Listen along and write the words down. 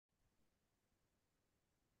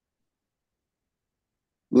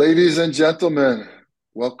Ladies and gentlemen,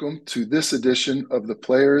 welcome to this edition of the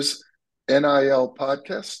Players NIL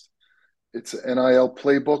podcast. It's an NIL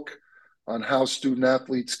playbook on how student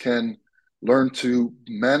athletes can learn to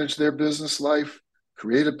manage their business life,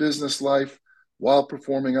 create a business life while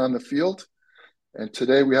performing on the field. And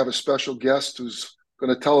today we have a special guest who's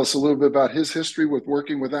going to tell us a little bit about his history with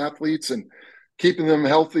working with athletes and keeping them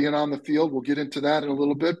healthy and on the field. We'll get into that in a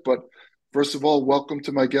little bit. But first of all, welcome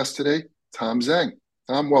to my guest today, Tom Zhang.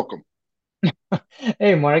 Tom, welcome.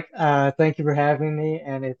 Hey, Mark. Thank you for having me,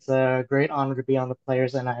 and it's a great honor to be on the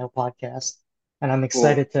Players NIL podcast. And I'm Well,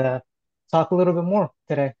 excited to talk a little bit more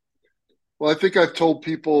today. Well, I think I've told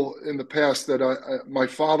people in the past that my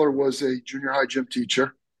father was a junior high gym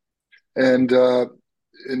teacher, and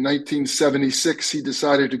in 1976 he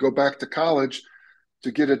decided to go back to college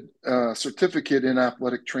to get a certificate in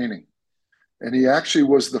athletic training, and he actually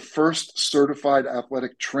was the first certified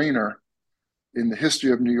athletic trainer in the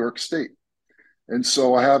history of New York State. And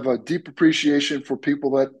so I have a deep appreciation for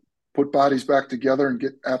people that put bodies back together and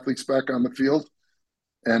get athletes back on the field.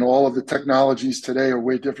 And all of the technologies today are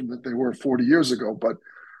way different than they were 40 years ago. But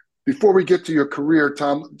before we get to your career,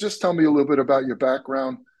 Tom, just tell me a little bit about your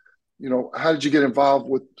background. How did you get involved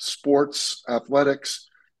with sports, athletics?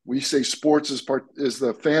 We say sports is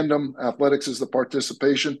the fandom, athletics is the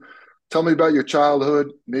participation. Tell me about your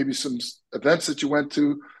childhood, maybe some events that you went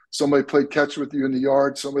to. Somebody played catch with you in the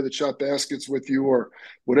yard, somebody that shot baskets with you, or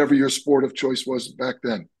whatever your sport of choice was back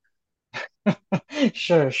then.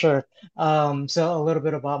 Sure, sure. So a little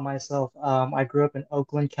bit about myself. I grew up in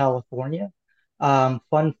Oakland, California.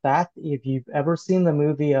 Fun fact, if you've ever seen the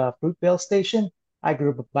movie Fruitvale Station, I grew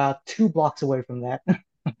up about 2 blocks away from that.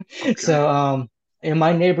 Okay. So in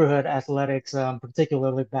my neighborhood, athletics,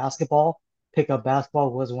 particularly basketball, pickup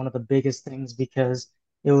basketball was one of the biggest things because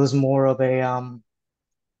it was more of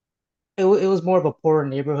it was more of a poorer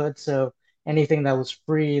neighborhood, so anything that was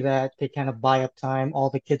free that could kind of buy up time,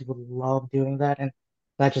 all the kids would love doing that, and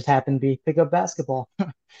that just happened to be pickup basketball.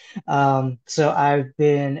 So I've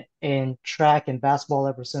been in track and basketball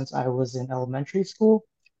ever since I was in elementary school.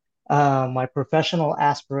 My professional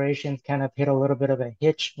aspirations kind of hit a little bit of a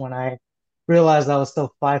hitch when I realized I was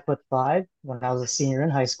still 5'5" when I was a senior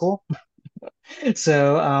in high school.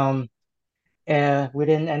 So and we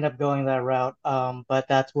didn't end up going that route, but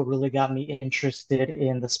that's what really got me interested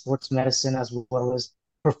in the sports medicine as well as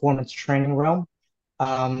performance training realm.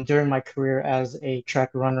 During my career as a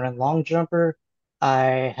track runner and long jumper,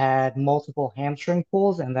 I had multiple hamstring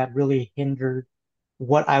pulls, and that really hindered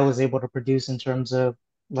what I was able to produce in terms of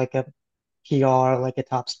like a PR, like a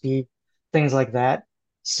top speed, things like that.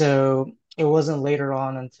 So it wasn't later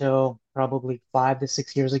on until probably 5 to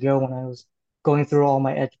 6 years ago when I was going through all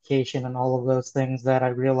my education and all of those things that I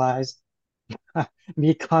realized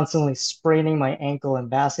me constantly spraining my ankle in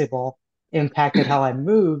basketball impacted how I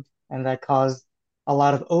moved, and that caused a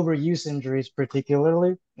lot of overuse injuries,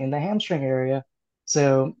 particularly in the hamstring area.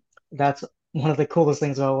 So that's one of the coolest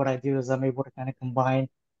things about what I do is I'm able to kind of combine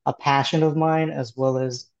a passion of mine as well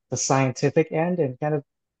as the scientific end and kind of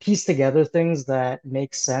piece together things that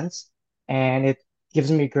make sense. And it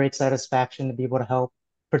gives me great satisfaction to be able to help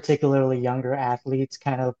particularly younger athletes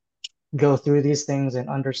kind of go through these things and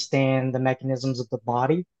understand the mechanisms of the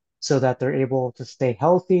body so that they're able to stay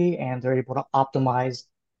healthy and they're able to optimize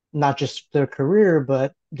not just their career,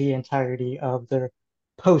 but the entirety of their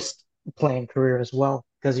post playing career as well,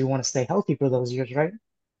 because you want to stay healthy for those years, right?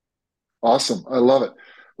 Awesome. I love it.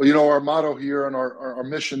 Well, our motto here and our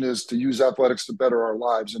mission is to use athletics to better our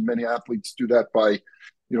lives. And many athletes do that by,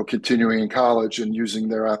 continuing in college and using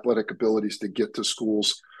their athletic abilities to get to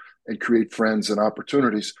schools and create friends and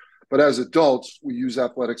opportunities. But as adults, we use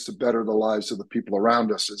athletics to better the lives of the people around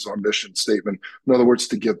us is our mission statement. In other words,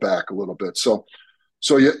 to give back a little bit. So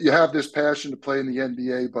you have this passion to play in the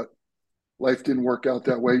NBA, but life didn't work out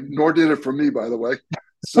that way, nor did it for me, by the way.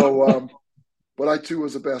 So but I too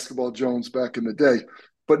was a basketball Jones back in the day.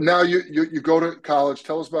 But now you go to college.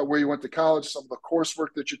 Tell us about where you went to college, some of the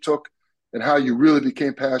coursework that you took, and how you really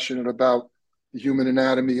became passionate about the human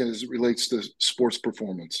anatomy as it relates to sports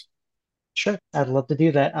performance. Sure, I'd love to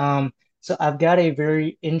do that. So I've got a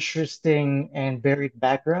very interesting and varied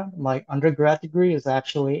background. My undergrad degree is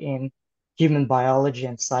actually in human biology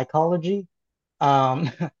and psychology. Um,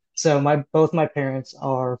 so my both my parents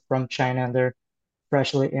are from China and they're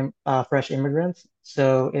fresh immigrants.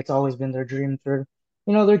 So it's always been their dream for,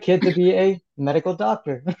 their kid to be a medical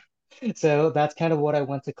doctor. So that's kind of what I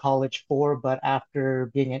went to college for. But after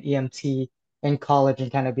being an EMT in college and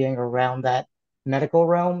kind of being around that medical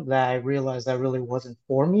realm, that I realized that really wasn't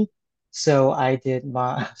for me. So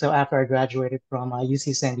after I graduated from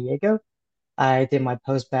UC San Diego, I did my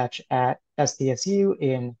post-batch at SDSU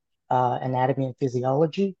in anatomy and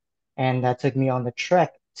physiology, and that took me on the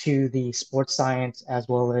trek to the sports science as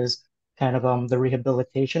well as kind of the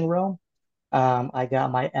rehabilitation realm. I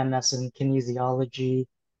got my MS in kinesiology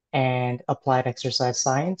and applied exercise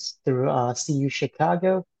science through CU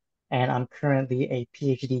Chicago, and I'm currently a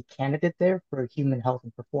PhD candidate there for human health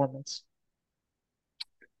and performance.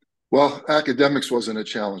 Well, academics wasn't a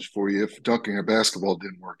challenge for you if dunking a basketball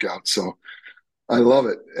didn't work out. So I love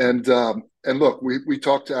it. And look, we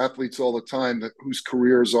talk to athletes all the time that whose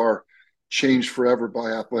careers are changed forever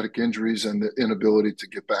by athletic injuries and the inability to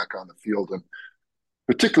get back on the field. And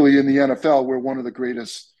particularly in the NFL, where one of the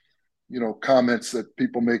greatest, comments that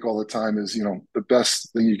people make all the time is, the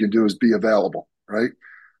best thing you can do is be available, right?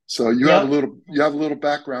 So Yep. you have a little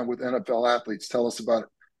background with NFL athletes. Tell us about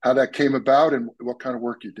how that came about and what kind of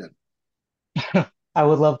work you did. I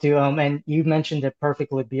would love to. And you mentioned it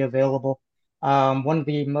perfectly, be available. One of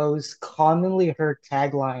the most commonly heard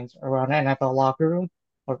taglines around NFL locker room,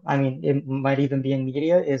 or I mean, it might even be in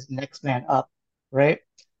media, is next man up, right?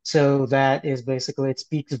 So that is basically, it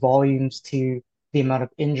speaks volumes to the amount of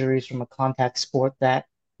injuries from a contact sport that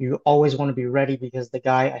you always want to be ready because the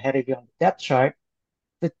guy ahead of you on the depth chart,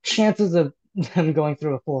 the chances of them going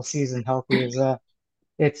through a full season healthy is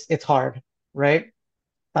it's hard, right?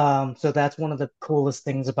 So that's one of the coolest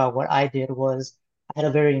things about what I did was I had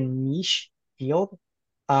a very niche field.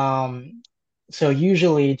 Um, so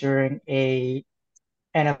usually during a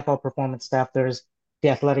NFL performance staff, there's the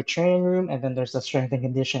athletic training room and then there's the strength and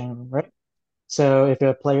conditioning room, right? So if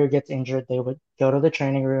a player gets injured, they would go to the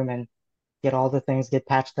training room and get all the things, get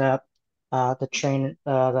patched up.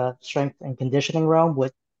 The strength and conditioning realm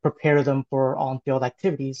would prepare them for on-field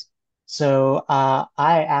activities. So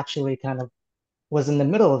I actually kind of was in the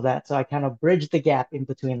middle of that. So I kind of bridged the gap in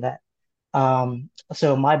between that.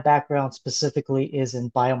 So my background specifically is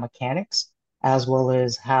in biomechanics, as well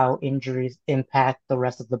as how injuries impact the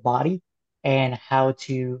rest of the body and how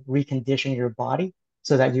to recondition your body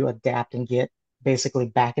so that you adapt and get basically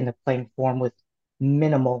back into playing form with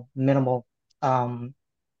minimal um,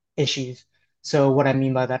 issues. So what I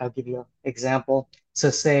mean by that, I'll give you an example. So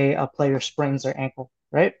say a player sprains their ankle,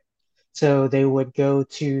 right? So they would go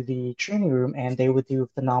to the training room and they would do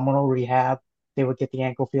phenomenal rehab. They would get the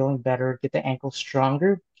ankle feeling better, get the ankle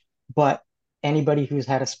stronger. But anybody who's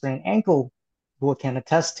had a sprained ankle will can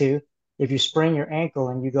attest to if you sprain your ankle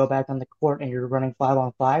and you go back on the court and you're running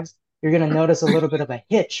 5-on-5s, you're going to notice a little bit of a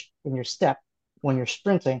hitch in your step when you're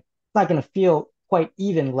sprinting. It's not going to feel quite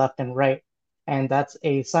even left and right. And that's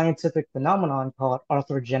a scientific phenomenon called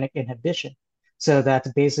arthrogenic inhibition. So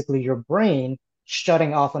that's basically your brain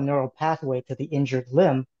shutting off a neural pathway to the injured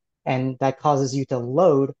limb, and that causes you to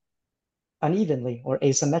load unevenly or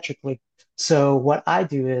asymmetrically. So what I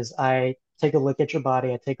do is I take a look at your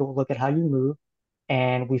body, I take a look at how you move,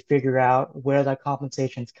 and we figure out where that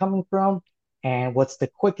compensation is coming from and what's the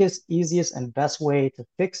quickest, easiest, and best way to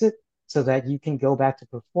fix it so that you can go back to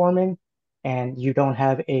performing and you don't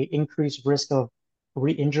have a increased risk of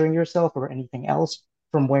re-injuring yourself or anything else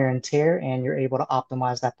from wear and tear, and you're able to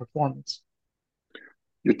optimize that performance.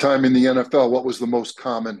 Your time in the NFL, what was the most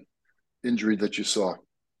common injury that you saw?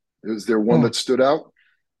 Is there one that stood out?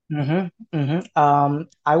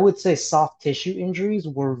 I would say soft tissue injuries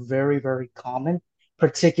were very common,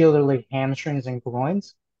 particularly hamstrings and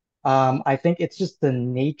groins. I think it's just the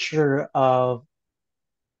nature of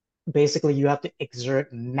basically you have to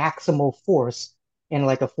exert maximal force in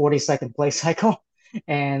like a 40-second play cycle,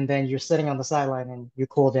 and then you're sitting on the sideline and you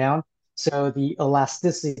cool down. So the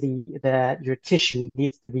elasticity that your tissue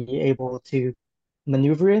needs to be able to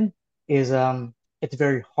maneuver in is it's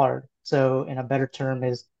very hard. So in a better term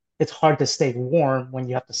is it's hard to stay warm when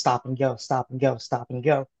you have to stop and go, stop and go, stop and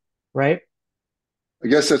go, right? I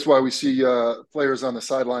guess that's why we see players on the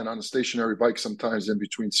sideline on a stationary bike sometimes in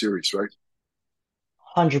between series, right?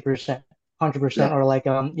 100%, Yeah. 100%. Or like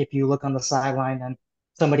if you look on the sideline and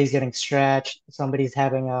somebody's getting stretched, somebody's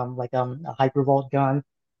having like a hypervolt gun,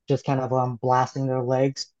 just kind of blasting their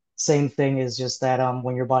legs. Same thing is just that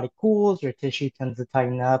when your body cools, your tissue tends to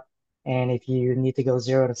tighten up. And if you need to go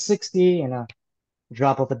 0 to 60 in a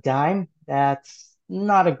drop of a dime, that's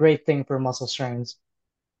not a great thing for muscle strains.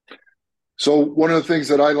 So one of the things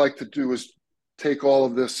that I like to do is take all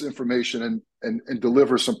of this information and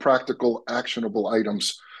deliver some practical, actionable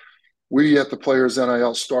items. We at the Players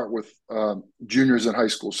NIL start with juniors in high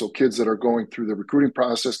school, so kids that are going through the recruiting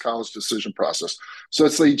process, college decision process. So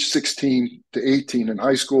it's age 16 to 18 in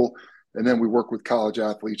high school, and then we work with college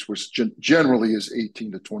athletes, which generally is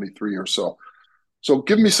 18 to 23 or so. So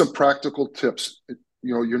give me some practical tips.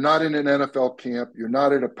 you're not in an NFL camp. You're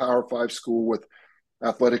not at a Power Five school with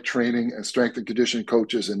athletic training and strength and conditioning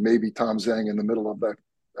coaches and maybe Tom Zhang in the middle of that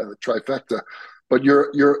trifecta. But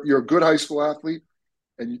you're a good high school athlete,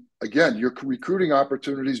 and again, your recruiting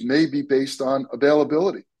opportunities may be based on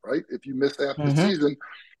availability, right? If you miss half the Hmm. season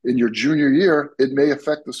in your junior year, it may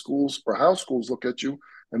affect the schools or how schools look at you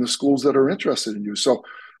and the schools that are interested in you. So,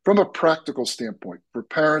 from a practical standpoint, for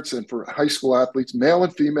parents and for high school athletes, male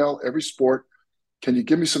and female, every sport, can you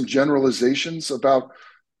give me some generalizations about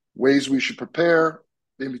ways we should prepare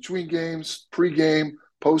in between games, pre-game,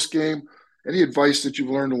 post-game? Any advice that you've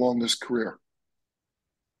learned along this career?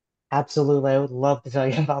 Absolutely. I would love to tell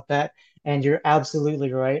you about that. And you're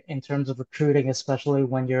absolutely right in terms of recruiting, especially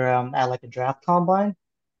when you're at like a draft combine.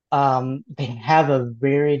 They have a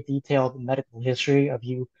very detailed medical history of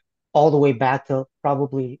you all the way back to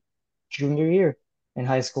probably junior year in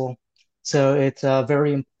high school. So it's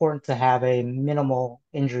very important to have a minimal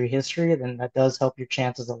injury history, and that does help your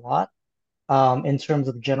chances a lot. In terms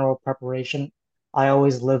of general preparation, I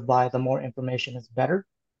always live by the more information is better.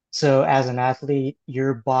 So as an athlete,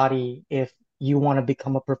 your body, if you want to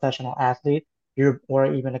become a professional athlete,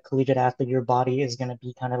 or even a collegiate athlete, your body is going to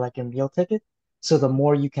be kind of like your meal ticket. So the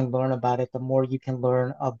more you can learn about it, the more you can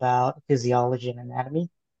learn about physiology and anatomy.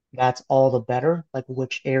 That's all the better, like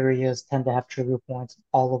which areas tend to have trigger points,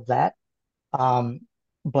 all of that. Um,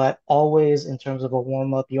 but always in terms of a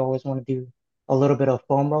warm up, you always want to do a little bit of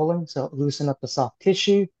foam rolling. So loosen up the soft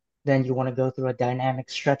tissue. Then you want to go through a dynamic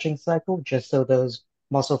stretching cycle just so those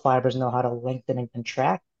muscle fibers know how to lengthen and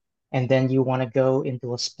contract. And then you want to go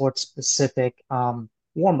into a sports specific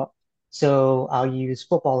warm up. So I'll use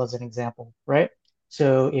football as an example, right?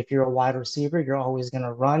 So if you're a wide receiver, you're always going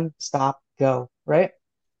to run, stop, go, right?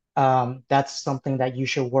 That's something that you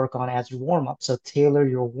should work on as you warm up. So tailor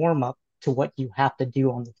your warm up to what you have to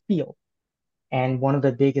do on the field. And one of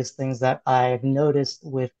the biggest things that I've noticed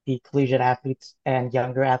with the collegiate athletes and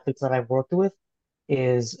younger athletes that I've worked with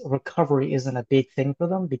is recovery isn't a big thing for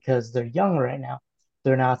them because they're young right now.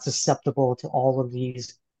 They're not susceptible to all of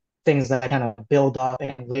these things that kind of build up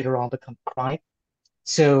and later on become chronic.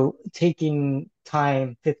 So taking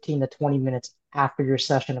time, 15 to 20 minutes after your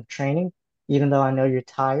session of training, even though I know you're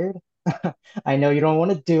tired, I know you don't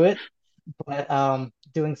want to do it, but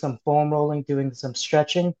doing some foam rolling, doing some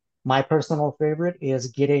stretching. My personal favorite is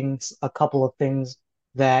getting a couple of things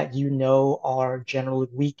that you know are generally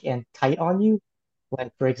weak and tight on you.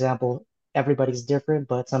 Like, for example, everybody's different,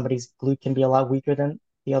 but somebody's glute can be a lot weaker than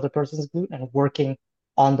the other person's glute, and working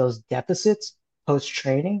on those deficits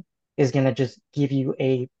post-training is going to just give you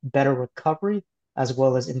a better recovery as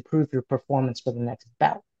well as improve your performance for the next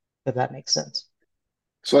bout, if that makes sense.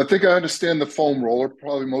 So I think I understand the foam roller.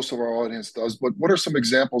 Probably most of our audience does. But what are some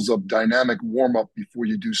examples of dynamic warm up before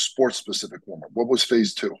you do sports specific warm up? What was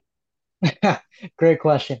phase two? Great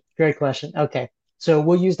question. Great question. Okay. So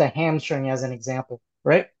we'll use the hamstring as an example,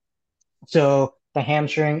 right? So the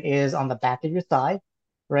hamstring is on the back of your thigh,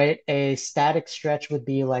 right? A static stretch would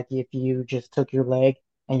be like if you just took your leg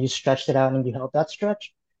and you stretched it out and you held that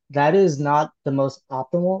stretch. That is not the most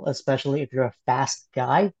optimal, especially if you're a fast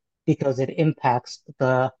guy, because it impacts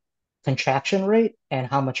the contraction rate and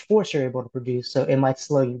how much force you're able to produce. So it might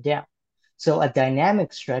slow you down. So a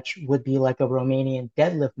dynamic stretch would be like a Romanian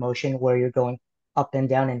deadlift motion where you're going up and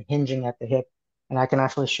down and hinging at the hip. And I can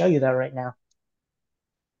actually show you that right now,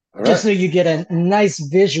 All just right. so you get a nice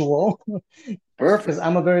visual, because Perfect.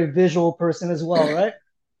 I'm a very visual person as well, right?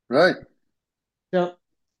 Right. So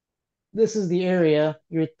this is the area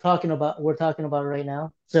we're talking about right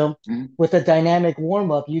now. So Mhm. with a dynamic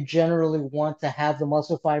warm up, you generally want to have the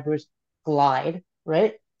muscle fibers glide,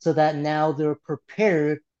 right? So that now they're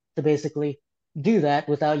prepared to basically do that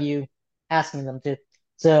without you asking them to.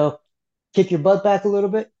 So kick your butt back a little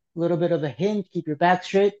bit of a hinge, keep your back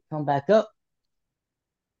straight, come back up.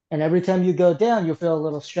 And every time you go down, you'll feel a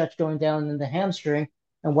little stretch going down in the hamstring.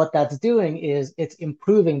 And what that's doing is it's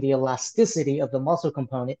improving the elasticity of the muscle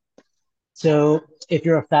component. So if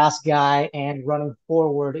you're a fast guy and running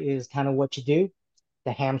forward is kind of what you do,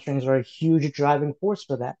 the hamstrings are a huge driving force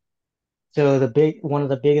for that. So one of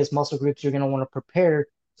the biggest muscle groups you're going to want to prepare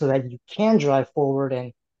so that you can drive forward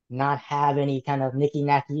and not have any kind of nicky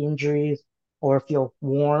nacky injuries or feel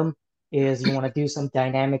warm is you want to do some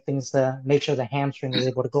dynamic things to make sure the hamstring is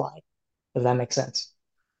able to glide, if that makes sense.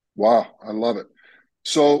 Wow. I love it.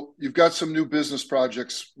 So you've got some new business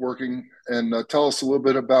projects working, and tell us a little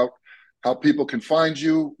bit about how people can find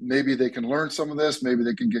you. Maybe they can learn some of this. Maybe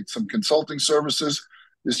they can get some consulting services.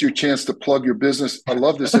 This is your chance to plug your business. I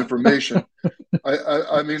love this information.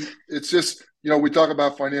 I mean, it's just, we talk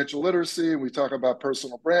about financial literacy and we talk about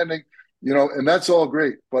personal branding. And that's all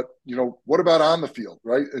great. But, what about on the field,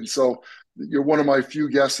 right? And so you're one of my few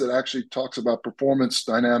guests that actually talks about performance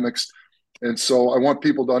dynamics. And so I want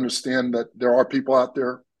people to understand that there are people out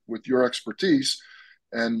there with your expertise.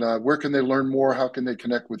 And where can they learn more? How can they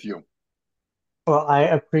connect with you? Well, I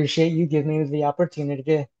appreciate you giving me the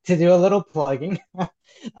opportunity to do a little plugging.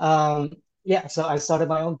 Um, yeah, so I started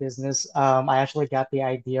my own business. I actually got the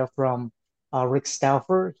idea from Rick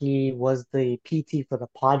Stauffer. He was the PT for the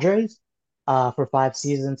Padres for 5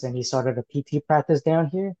 seasons, and he started a PT practice down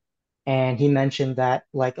here. And he mentioned that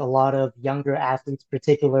like a lot of younger athletes,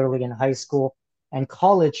 particularly in high school and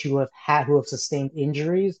college, who have sustained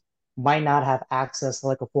injuries, might not have access to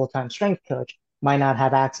like a full-time strength coach, might not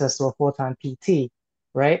have access to a full-time PT,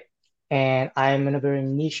 right? And I'm in a very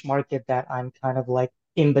niche market that I'm kind of like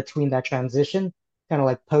in between that transition, kind of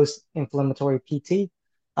like post-inflammatory PT.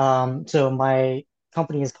 So my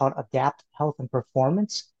company is called Adapt Health and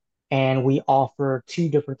Performance, and we offer two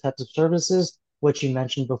different types of services, which you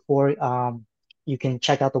mentioned before. You can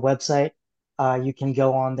check out the website. You can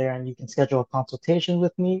go on there and you can schedule a consultation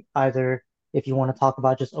with me, either if you want to talk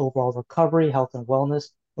about just overall recovery, health and wellness,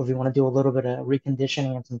 or if you want to do a little bit of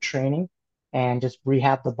reconditioning and some training and just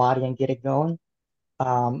rehab the body and get it going.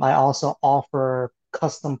 I also offer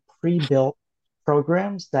custom pre-built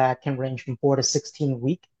programs that can range from 4 to 16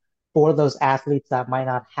 week for those athletes that might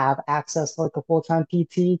not have access to like a full-time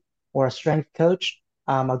PT or a strength coach.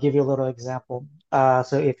 I'll give you a little example. So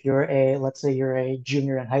if let's say you're a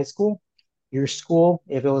junior in high school, your school,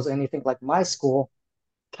 if it was anything like my school,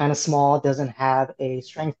 kind of small, doesn't have a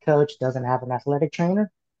strength coach, doesn't have an athletic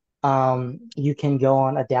trainer, you can go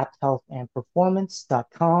on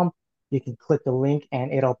adapthealthandperformance.com. You can click the link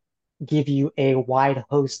and it'll give you a wide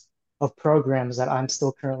host of programs that I'm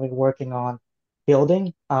still currently working on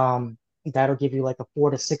building. That'll give you like a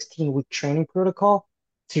 4 to 16 week training protocol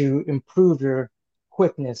to improve your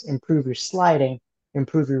quickness, improve your sliding,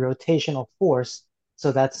 improve your rotational force.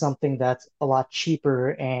 So that's something that's a lot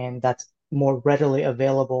cheaper and that's more readily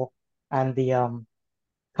available and the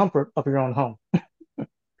comfort of your own home.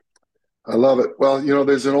 I love it. Well,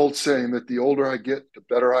 there's an old saying that the older I get, the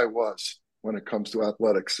better I was when it comes to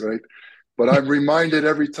athletics, right? But I'm reminded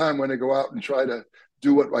every time when I go out and try to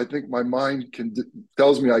do what I think my mind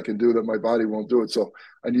tells me I can do, that my body won't do it. So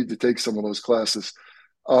I need to take some of those classes.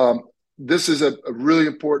 Um, this is a really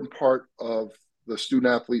important part of the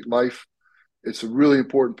student athlete life. It's a really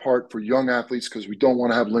important part for young athletes because we don't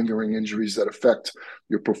want to have lingering injuries that affect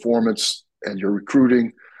your performance and your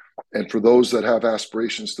recruiting. And for those that have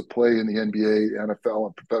aspirations to play in the NBA, NFL,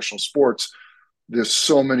 and professional sports, there's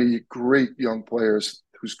so many great young players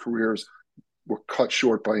whose careers were cut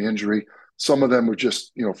short by injury. Some of them were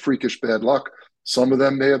just, freakish bad luck. Some of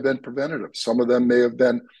them may have been preventative. Some of them may have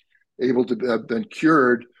been able to have been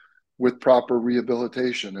cured with proper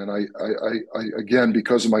rehabilitation. And I again,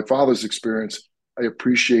 because of my father's experience, I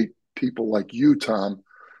appreciate people like you, Tom,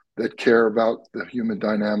 that care about the human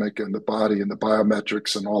dynamic and the body and the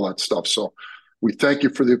biometrics and all that stuff. So we thank you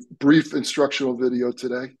for the brief instructional video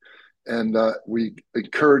today. And we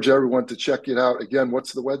encourage everyone to check it out. Again,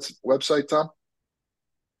 what's the website, Tom?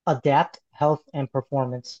 Adapt Health and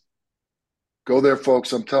Performance. Go there,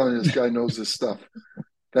 folks. I'm telling you, this guy knows this stuff.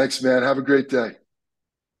 Thanks, man. Have a great day.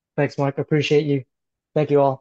 Thanks, Mark. Appreciate you. Thank you all.